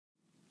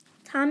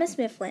Thomas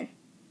Mifflin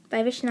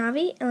by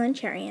Vaishnavi,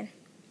 Elanchezhian.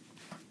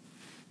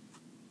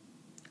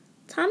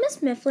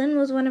 Thomas Mifflin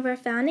was one of our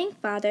founding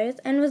fathers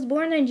and was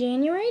born on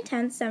January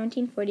 10,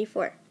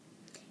 1744.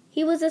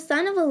 He was the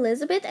son of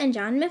Elizabeth and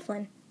John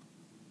Mifflin.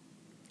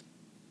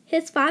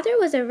 His father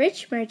was a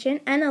rich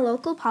merchant and a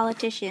local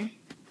politician.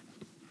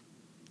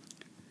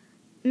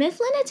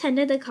 Mifflin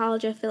attended the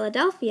College of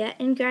Philadelphia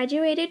and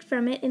graduated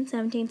from it in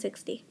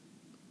 1760.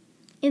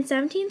 In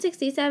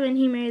 1767,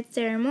 he married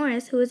Sarah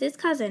Morris, who was his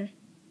cousin.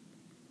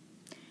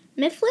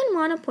 Mifflin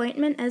won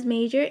appointment as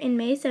major in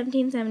May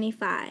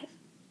 1775,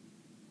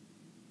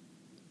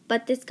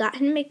 but this got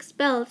him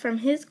expelled from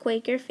his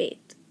Quaker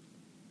faith.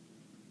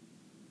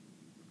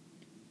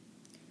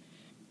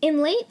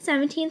 In late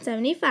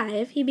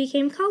 1775, he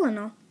became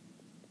colonel.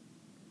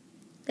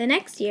 The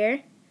next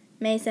year,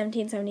 May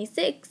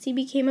 1776, he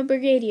became a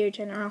brigadier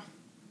general.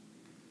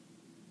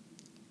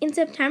 In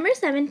September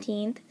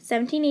 17,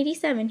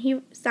 1787,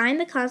 he signed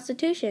the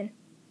Constitution.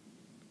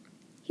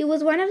 He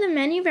was one of the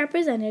many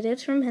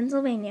representatives from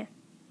Pennsylvania.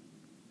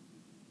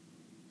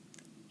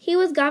 He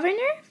was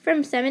governor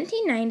from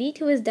 1790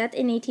 to his death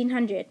in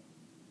 1800.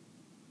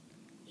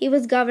 He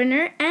was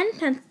governor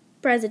and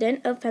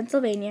president of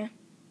Pennsylvania.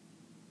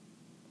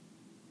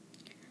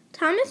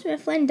 Thomas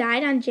Mifflin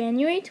died on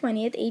January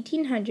 20,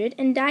 1800,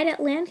 and died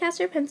at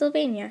Lancaster,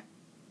 Pennsylvania.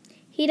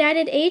 He died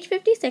at age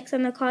 56,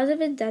 and the cause of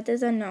his death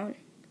is unknown.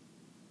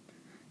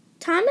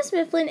 Thomas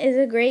Mifflin is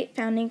a great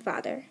founding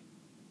father.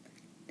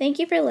 Thank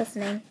you for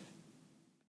listening.